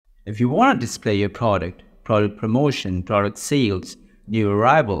If you want to display your product, product promotion, product sales, new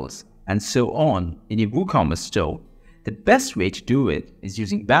arrivals, and so on in your WooCommerce store, the best way to do it is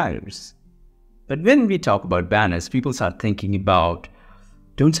using banners. But when we talk about banners, people start thinking about,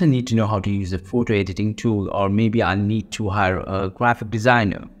 don't I need to know how to use a photo editing tool, or maybe I need to hire a graphic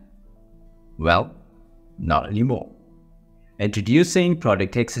designer? Well, not anymore. Introducing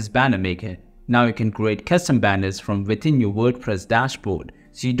ProductX's Banner Maker. Now you can create custom banners from within your WordPress dashboard,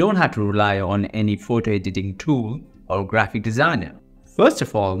 so you don't have to rely on any photo editing tool or graphic designer. First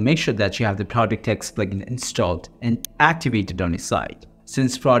of all, make sure that you have the ProductX plugin installed and activated on your site.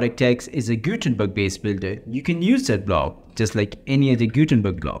 Since ProductX is a Gutenberg-based builder, you can use that block just like any other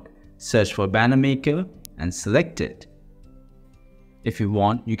Gutenberg block. Search for Banner Maker and select it. If you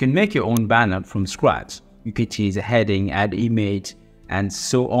want, you can make your own banner from scratch. You can change a heading, add image, and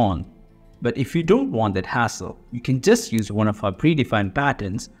so on. But if you don't want that hassle, you can just use one of our predefined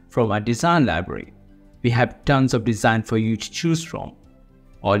patterns from our design library. We have tons of design for you to choose from.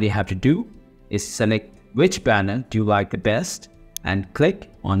 All you have to do is select which banner do you like the best and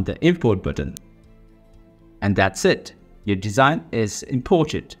click on the import button. And that's it. Your design is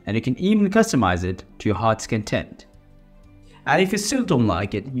imported and you can even customize it to your heart's content. And if you still don't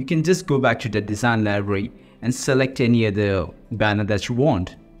like it, you can just go back to the design library and select any other banner that you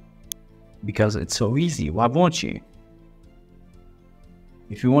want. Because it's so easy, why won't you?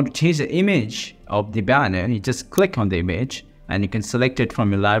 If you want to change the image of the banner, you just click on the image and you can select it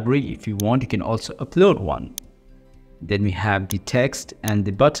from your library. If you want, you can also upload one. Then we have the text and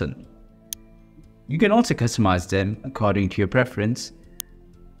the button. You can also customize them according to your preference.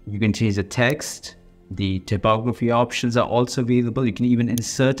 You can change the text. The typography options are also available. You can even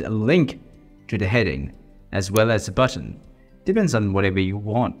insert a link to the heading as well as the button. Depends on whatever you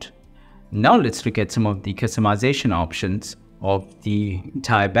want. Now let's look at some of the customization options of the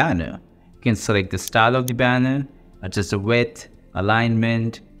entire banner. You can select the style of the banner, adjust the width,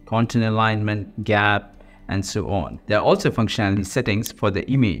 alignment, content alignment, gap, and so on. There are also functionality settings for the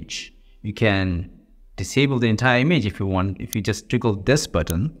image. You can disable the entire image if you want, if you just toggle this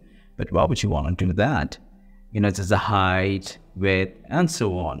button. But why would you want to do that? Just the height, width, and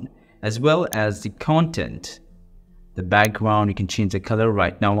so on, as well as the content. The background, you can change the color.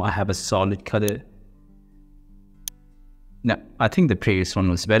 Right now I have a solid color. Now, I think the previous one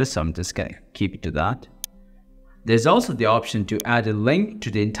was better, so I'm just gonna keep it to that. There's also the option to add a link to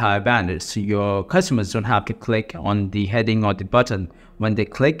the entire banner, so your customers don't have to click on the heading or the button. When they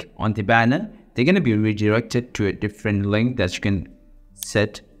click on the banner, they're gonna be redirected to a different link that you can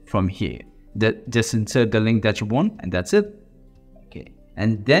set from here. Just insert the link that you want, and that's it. Okay,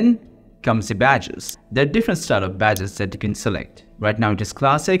 and then comes the badges. There are different style of badges that you can select. Right now it is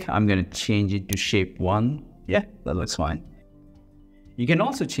classic. I'm going to change it to shape 1. Yeah, that looks fine. You can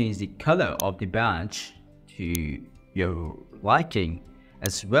also change the color of the badge to your liking,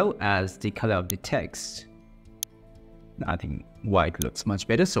 as well as the color of the text. I think white looks much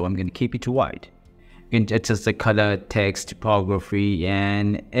better, so I'm going to keep it to white. You can adjust the color, text, typography,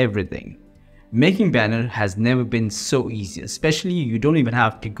 and everything. Making banner has never been so easy, especially you don't even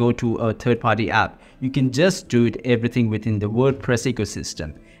have to go to a third-party app. You can just do it everything within the WordPress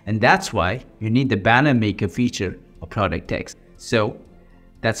ecosystem. And that's why you need the banner maker feature of ProductX. So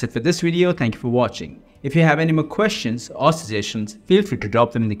that's it for this video. Thank you for watching. If you have any more questions or suggestions, feel free to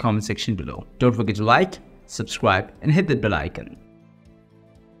drop them in the comment section below. Don't forget to like, subscribe, and hit that bell icon.